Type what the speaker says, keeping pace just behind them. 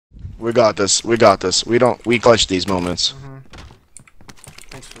We got this. We got this. We clutch these moments.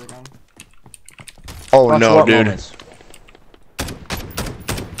 Thanks for the gun. Oh Clutch no, what dude. moments?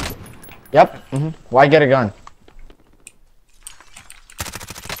 Yep. Why get a gun?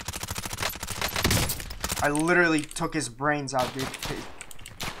 I literally took his brains out, dude.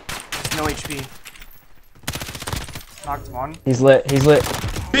 There's no HP. Knocked one. He's lit. He's lit.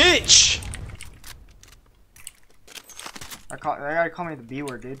 Bitch! They gotta call me the B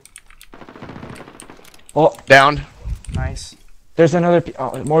word, dude. Oh, Downed. Nice. there's another.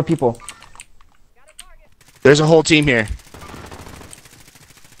 More people. There's a whole team here.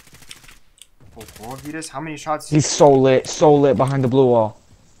 Oh, four of you this? How many shots? He's so lit behind the blue wall.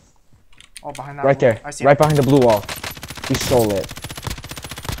 Oh, behind that Right wall. there. I see Right him. behind the blue wall. He's so lit.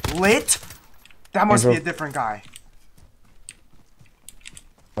 Lit? That must be Andrew. a different guy.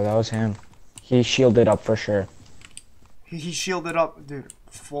 Oh, that was him. He shielded up for sure. He shielded up, dude,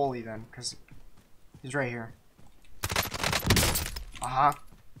 fully then, because he's right here. Uh-huh.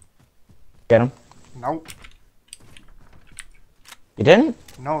 Get him. Nope. You didn't?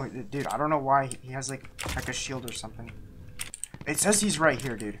 No, dude, I don't know why he has like a shield or something. It says he's right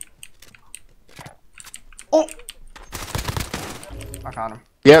here, dude. Oh! I found him.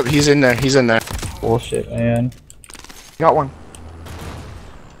 Yep, he's in there. He's in there. Bullshit, man. Got one.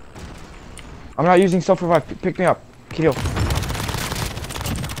 I'm not using self-revive. Pick me up. Kill.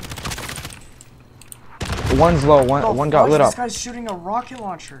 One's low. One got lit up. This guy's shooting a rocket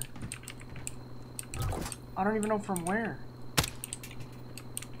launcher. I don't even know from where.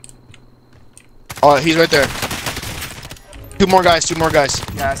 Oh, he's right there. Two more guys. Two more guys.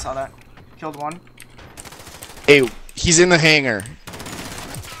 Yeah, I saw that. Killed one. Hey, he's in the hangar.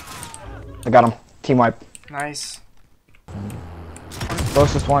 I got him. Team wipe. Nice.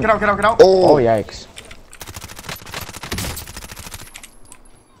 Closest one. Get out, get out, get out. Oh, yikes.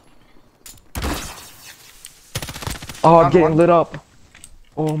 Oh, I'm Found getting one. lit up.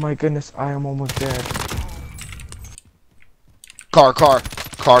 Oh my goodness, I am almost dead. Car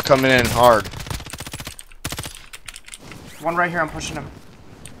coming in hard. One right here, I'm pushing him.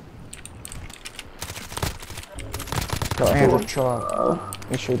 Go, Andrew, chill out.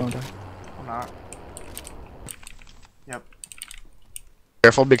 Make sure you don't die. I'm not. Yep.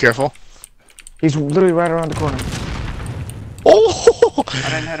 Careful, be careful. He's literally right around the corner. Oh! I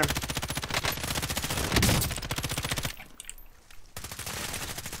didn't hit him.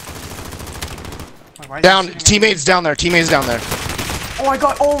 Wait, why is he Down. shooting at me? Teammates down there. Teammates down there. Oh, I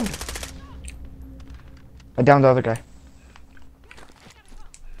got owned! I downed the other guy.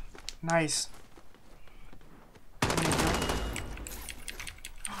 Nice.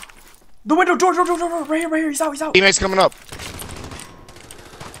 The window, door, right here, he's out. Teammates coming up.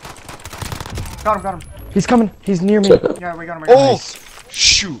 Got him. He's coming. He's near me. Yeah, we got him. Oh!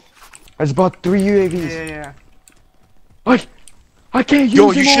 Shoot. There's about 3 UAVs. Yeah. I can't use Yo,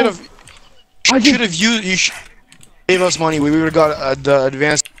 them you should all. have. I You just- should have used. You should gave us money. We would have got the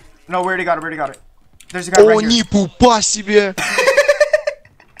advanced. No, we already got it. There's a guy right here. Не пупа себе.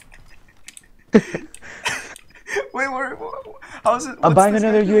 Wait, where? How is it? I'm what's buying this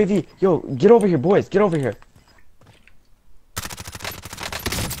another guy doing? UAV. Yo, get over here, boys. Get over here.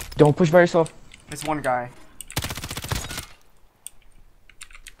 Don't push by yourself. It's one guy.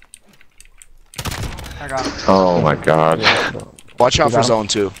 I got him. Oh my god. Watch out You for got him? zone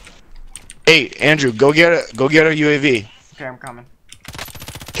 2. Hey, Andrew, go get a UAV. Okay, I'm coming.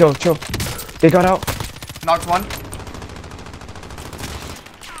 Chill. They got out. Knocked one.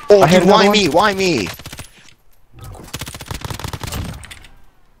 Oh, I had dude, why another me? Why me?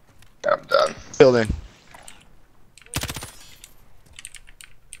 I'm done. Building.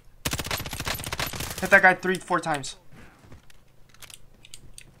 Hit that guy 3-4 times.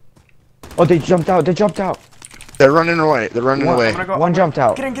 Oh, they jumped out. They're running away. They're running What? away. I'm gonna go. One jumped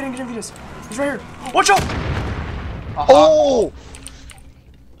out. Get in, Vitas. He's right here. Watch out! Uh-huh. Oh!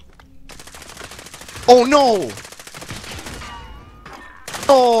 Oh no!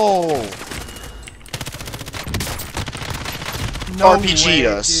 Oh! No RPG'd way,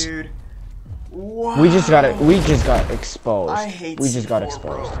 us. dude. What? We just got exposed. I hate We just got C4,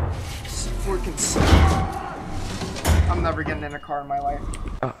 exposed. bro. C4 can suck. I'm never getting in a car in my life.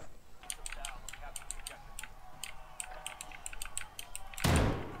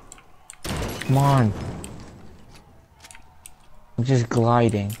 Come on. I'm just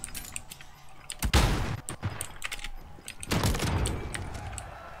gliding.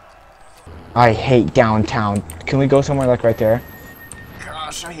 I hate downtown. Can we go somewhere like right there?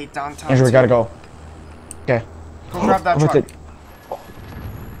 Gosh, I hate downtown. Andrew, we too. gotta go. Okay. Go grab that I'm with truck. it.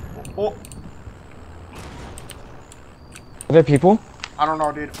 Oh, Are there people? I don't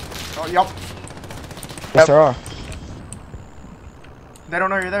know, dude. Oh, yup. Yes, there are. They don't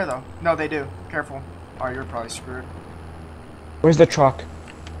know you're there, though. No, they do. Careful. Oh, you're probably screwed. Where's the truck?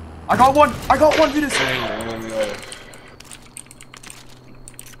 I got one! I got one, Venus!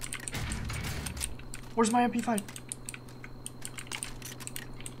 Where's my MP5?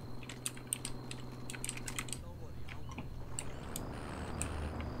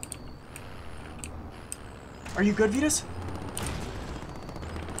 Are you good, Vitas?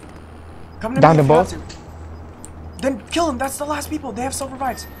 Come to Down me to if you have both? to. Then kill them. That's the last people. They have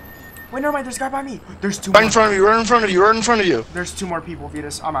self-revives. Wait, never mind. There's a guy by me. There's two Right more. in front of you, right in front of you, right in front of you. There's two more people,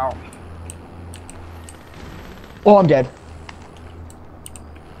 Vitas. I'm out. Oh, I'm dead.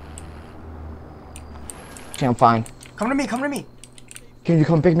 Okay, I'm fine. Come to me. Come to me. Can you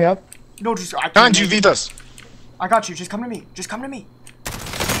come pick me up? No, just... I Behind can't you, make it. Vitas. I got you. Just come to me. Just come to me.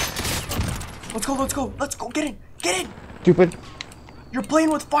 Let's go. Let's go. Let's go. Get in. Get in. Stupid. You're playing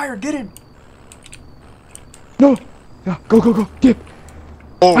with fire. Get in. No. Yeah, go, go, go. Dip.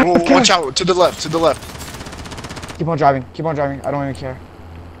 Oh, I have watch cash. out, to the left, to the left. Keep on driving. Keep on driving. I don't even care.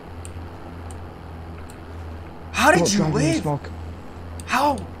 How did Don't you drive in the live? smoke.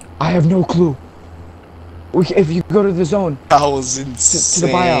 How? I have no clue. If you go to the zone. That was insane. To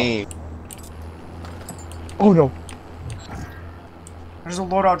the buyout. Oh no. There's a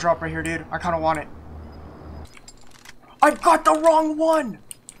loadout drop right here, dude. I kind of want it. I got the wrong one.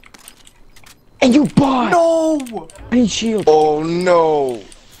 And you bought. No. I need shield. Oh no.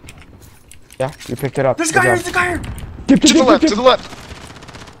 Yeah, you picked it up. There's a Good guy here. job. There's a guy here. Dip, dip, To the dip, left, dip, to dip. the left.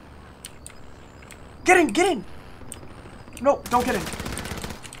 Get in. Get in. No, don't get in.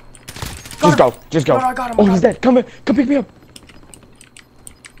 Just go. Just go. No, I got him. Oh, he's dead. Come here. Come pick me up.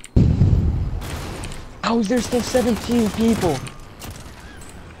 How is there still 17 people?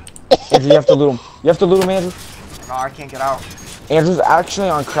 Andrew, you have to loot him. You have to loot him, Andrew. No, I can't get out. Andrew's actually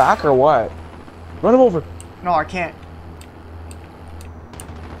on crack or what? Run him over. No, I can't.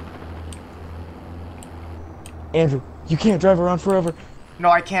 Andrew, you can't drive around forever. No,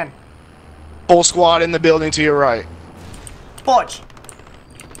 I can. Full squad in the building to your right. Fudge.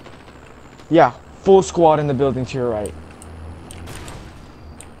 Yeah, full squad in the building to your right.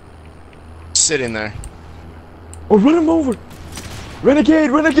 Sitting there. Oh, run him over. Renegade,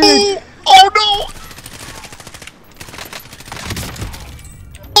 renegade. Oh no!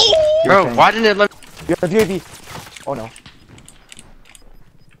 Bro, why didn't it let me? You have UAV. Oh no.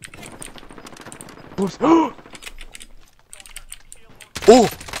 Boost. Oh, Oh!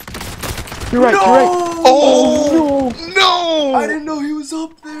 you're right, No! you're right. Oh! No. No! I didn't know he was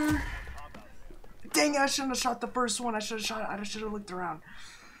up there. Dang it, I shouldn't have shot the first one. I should have looked around.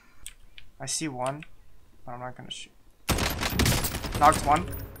 I see one, but I'm not gonna shoot. Knocked one.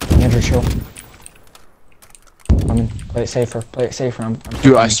 Andrew, chill. I mean, play it safer. Play it safer. I'm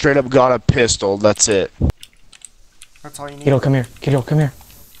Dude, I straight up got a pistol. That's it. That's all you need. Kiddo, come here. Kiddo, come here.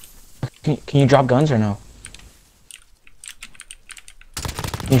 Can you drop guns or no?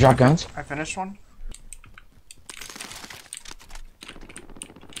 Can you drop guns? I finished one.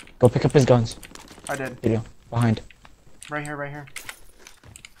 Go pick up his guns. I did. Kiddo, behind. Right here, right here.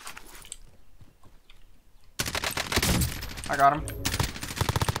 I got him.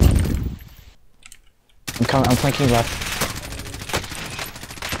 I'm coming. I'm flanking left.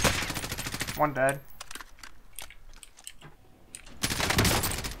 One dead.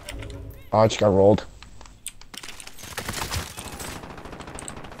 Oh, I just got rolled.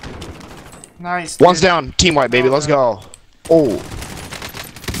 Nice. Dude. One's down. Team white, baby. Let's go. Oh.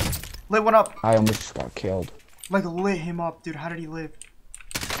 Lit one up. I almost just got killed. Like lit him up, dude. How did he live?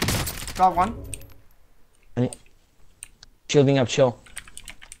 Got one. Shielding up, chill.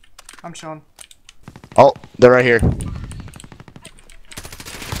 I'm chilling. Oh, they're right here.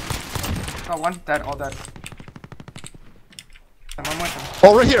 Got one. Dead. All dead. I'm with him.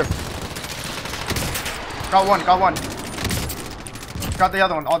 Oh, right here. Got one. Got one. Got the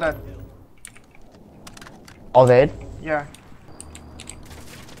other one. All dead. All dead? Yeah.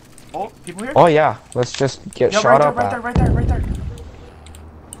 Oh, people here? Oh yeah. Let's just get Yeah, shot right there, up right at. there, right there, right there.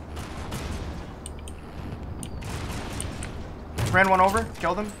 Ran one over,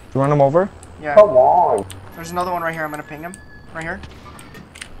 killed him. You run him over? Yeah. Come on. There's another one right here. I'm gonna ping him. Right here.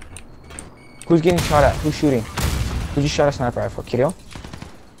 Who's getting shot at? Who's shooting? Who just shot a sniper rifle? Kiddo?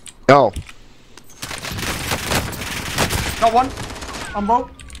 No. Got one. I'm low.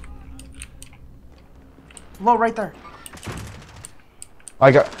 Low right there.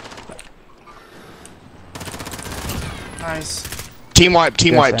 I got. Nice. Team wipe,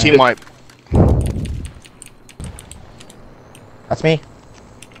 team Yes, wipe, I team am. wipe. That's me.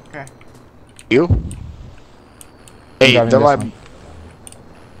 Okay. You? Hey, driving they're this like one.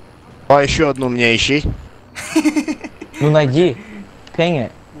 А еще одну мне ищи. Ну найди. Ping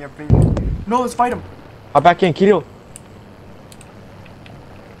it. Yeah, bring it. No, let's fight him. Hop back in, kill.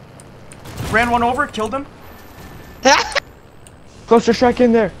 Ran one over, killed him. Cluster strike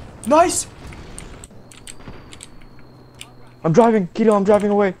in there. Nice. I'm driving, Kilo, I'm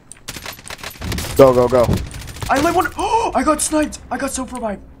driving away. Go, go, go. I lit one. Oh, I got sniped. I got so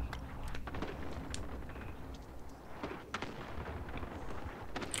revived.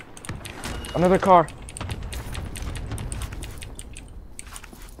 Another car.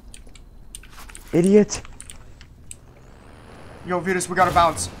 Idiot. Yo, Vitus, we gotta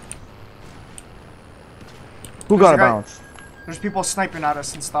bounce. Who There's got a a guy. bounce? There's people sniping at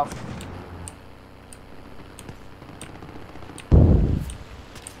us and stuff.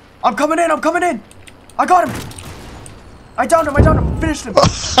 I'm coming in, I'm coming in! I got him! I downed him, finished him!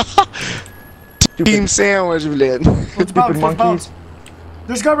 Team sandwich, блин. Let's bounce, let's bounce.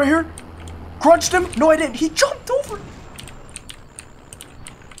 There's a guy right here. Crunched him. No, I didn't. He jumped over.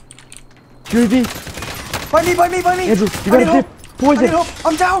 QD. By me, by me, by me. Andrew, you I need gotta help. dip. Poison. I need help.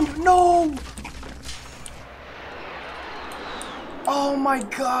 I'm down. No. Oh my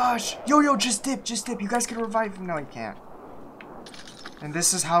gosh. Yo, just dip, just dip. You guys can revive him. No, you can't. And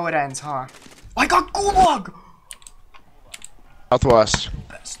this is how it ends, huh? I got gulag. Southwest.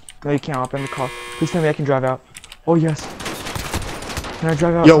 No, you can't hop in the car. Please tell me I can drive out. Oh, yes. Can I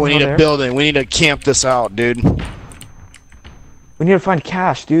drive out? Yo, we need there? a building. We need to camp this out, dude. We need to find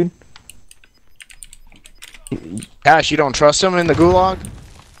Cash, dude. Cash, you don't trust him in the gulag?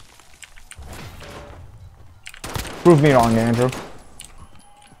 Prove me wrong, Andrew.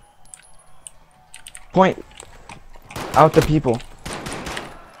 Point out the people.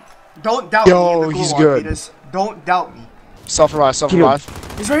 Don't doubt Yo, me. In the he's gulag, good. Vitus. Don't doubt me. Self-revive, self-revive.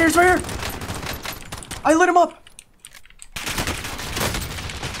 He's right here, he's right here. I lit him up.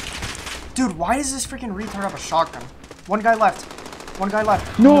 Dude, why does this freaking retard have a shotgun? One guy left. One guy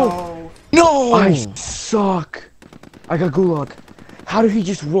left. No. No! I suck. I got gulag. How did he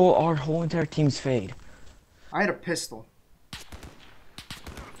just roll our whole entire team's fade? I had a pistol.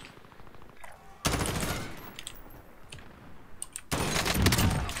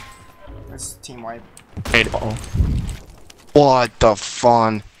 That's team wipe. Uh-oh. What the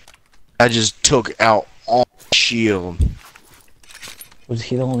fun? I just took out all shield. Was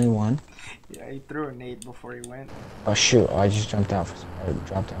he the only one? Yeah, he threw a nade before he went. Oh shoot, I just jumped out. I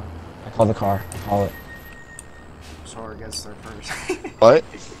dropped out. I called the car. I call it. Sora gets there first. What?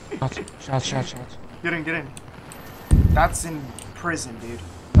 Shots. Get in. That's in prison, dude.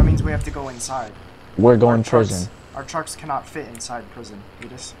 That means we have to go inside. We're going Our trucks- prison. Our trucks cannot fit inside prison,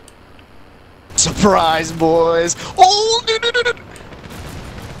 Vitus. Surprise, boys! Oh, dude.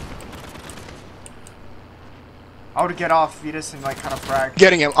 I would get off Vitus and like kind of frag.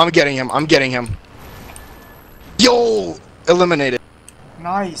 I'm getting him. Yo! Eliminated.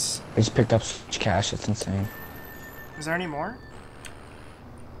 Nice. I just picked up Cash. It's insane. Is there any more?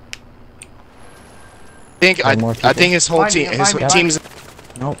 I think his whole team, his Find me. team's.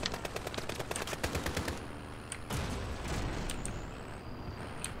 Nope.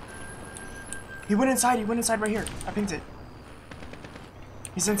 He went inside right here. I pinged it.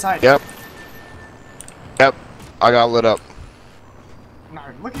 He's inside. Yep. I got lit up. Nah,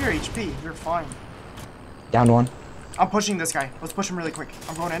 look at your HP. You're fine. Down one. I'm pushing this guy. Let's push him really quick.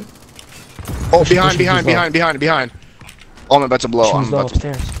 I'm going in. Oh, Push him, behind. Oh, I'm about to blow. I'm Shoes low about to.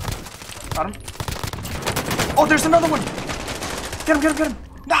 upstairs. Got him. Oh, there's another one. Get him.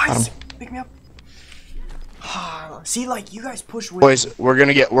 Nice. Pick me up. See, like you guys push with. Boys, we're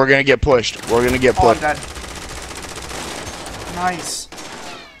gonna get pushed. We're gonna get Oh, I'm pushed. dead. Nice.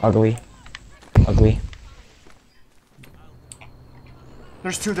 Ugly.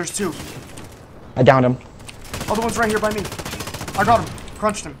 There's two. I downed him. Other one's right here by me. I got him.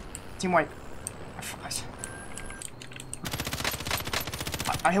 Crunched him. Team white.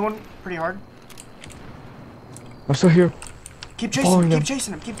 I hit one pretty hard. I'm still here. Keep chasing Following him. them. Keep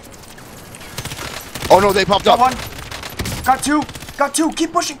chasing him. Oh no, they popped Got up. one. Got two.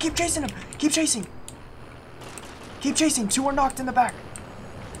 Keep pushing. Keep chasing him. Keep chasing. Two are knocked in the back.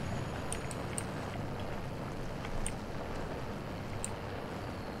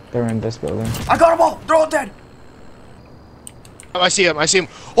 They're in this building. I got them all. They're all dead. I see him.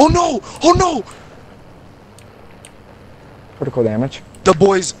 Oh no! Critical damage. The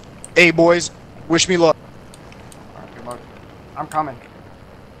boys, hey boys, wish me luck. Alright, good luck. I'm coming.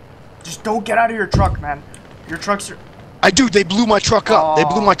 Just don't get out of your truck, man. Your trucks are. They blew my truck up. They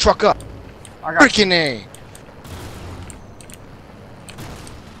blew my truck up. I got. Freaking A.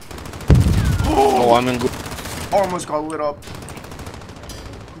 Oh, I'm in good. Almost got lit up.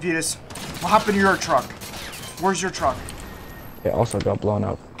 Vetus, what happened to your truck? Where's your truck? It also got blown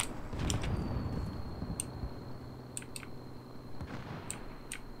up.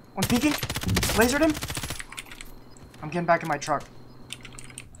 One peeking. Lasered him. I'm getting back in my truck.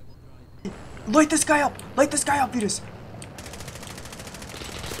 Light this guy up! Light this guy up, Vetus!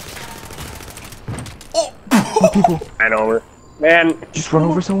 Oh! People, Ran over. Man. just run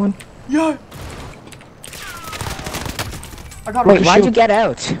over someone. Yeah! I got Wait, him. why'd you Get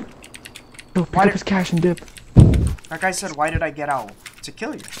out. No, pick Why up did- his cash and dip. That guy said, why did I get out? To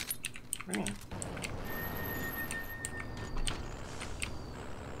kill you. What do you mean?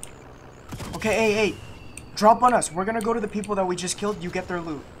 Okay, hey. Drop on us. We're gonna go to the people that we just killed. You get their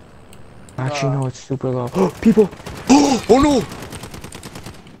loot. Actually, no, it's super low. People! Oh no!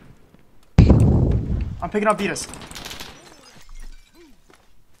 I'm picking up Vetus.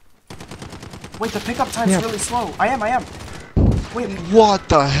 Wait, the pickup time's Yeah. really slow. I am. Wait, What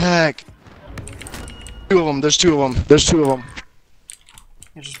the heck? Two of them. There's two of them. There's two of them.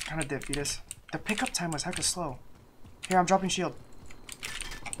 you just kind of dip, Vetus. The pickup time was hecka slow. Here, I'm dropping shield.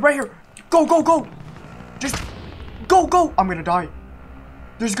 Right here. Go. Just go. I'm gonna die.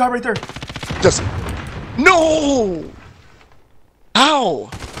 There's a guy right there. Just no. Ow!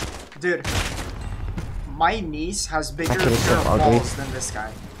 Dude, my niece has bigger That kid is pair so of ugly. balls than this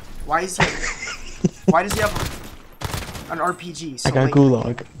guy. Why is he? Why does he have an RPG? So I got like,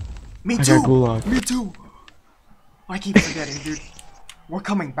 gulag. Me I too. got gulag. Me too. I keep forgetting, dude. We're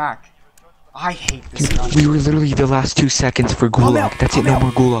coming back. I hate this guy. We were literally the last 2 seconds for Come gulag. out, That's it, come no out.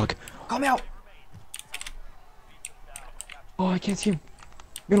 more gulag. Come out. Oh, I can't see him.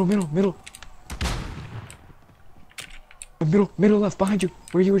 Middle. Middle left, behind you.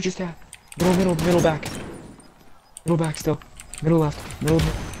 Where you were just at. Middle back. Middle back still. Middle left. Middle.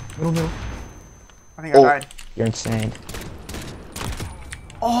 I think I died. You're insane.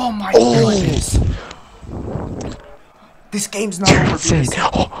 Oh my goodness. This game's not You're over, insane. Vetus.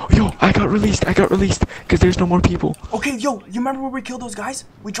 Oh, yo, I got released. Because there's no more people. Okay, yo, you remember where we killed those guys?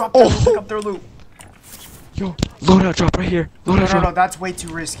 We dropped them to pick up their loot. Yo, loadout drop right here. Loadout No, drop. that's way too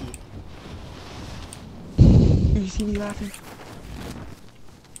risky. You see me laughing?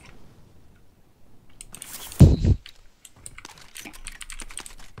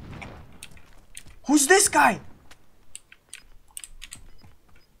 Who's this guy?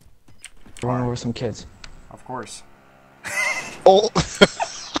 Run over some kids. Of course. Oh.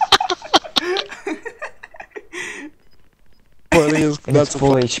 Funny as And that's it's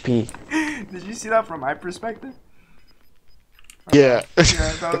full HP. Did you see that from my perspective? Yeah.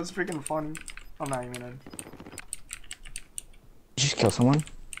 Yeah, that was freaking funny. I'm not even in. Did you just kill someone?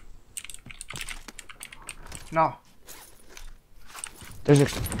 No. There's a...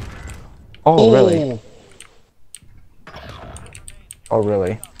 Oh, really? Oh,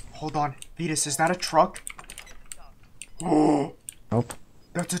 really? Hold on. Vetus, is that a truck? Nope.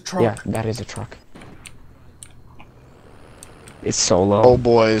 That's a truck. Yeah, that is a truck. It's so low. Oh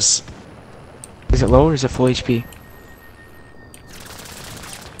boys. Is it low or is it full HP?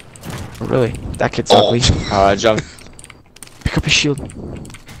 Oh, really? That kid's Oh. ugly. Jump. Pick up his shield.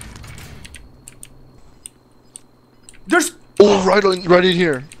 There's... Oh, right in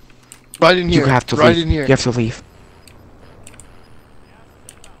here. Right in here. You have to right leave. in here. You have to leave.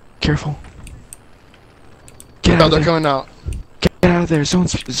 Careful. Get No, out they're of there. coming out. Get out of there.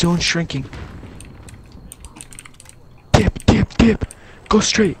 Zone shrinking. Dip. Go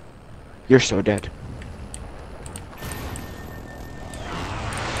straight. You're so dead.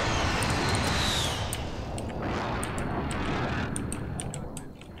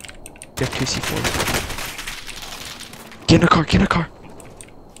 You have 2 C4s. Get in a car.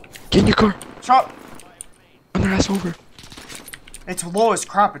 Get in your car. Shot. Run their ass over. It's low as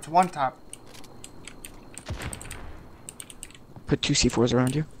crap. It's one tap. Put 2 C4s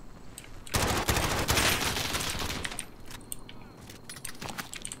around you.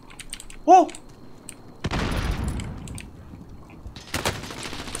 Whoa!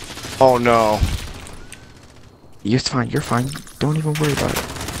 Oh no. You're fine. You're fine. Don't even worry about it.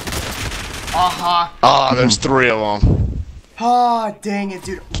 Ah, there's 3 of them. Ah, dang it,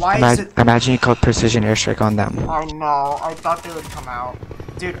 dude. Why is it... Imagine you called precision airstrike on them. I know. I thought they would come out.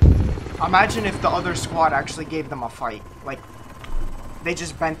 Dude, imagine if the other squad actually gave them a fight. Like, they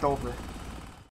just bent over.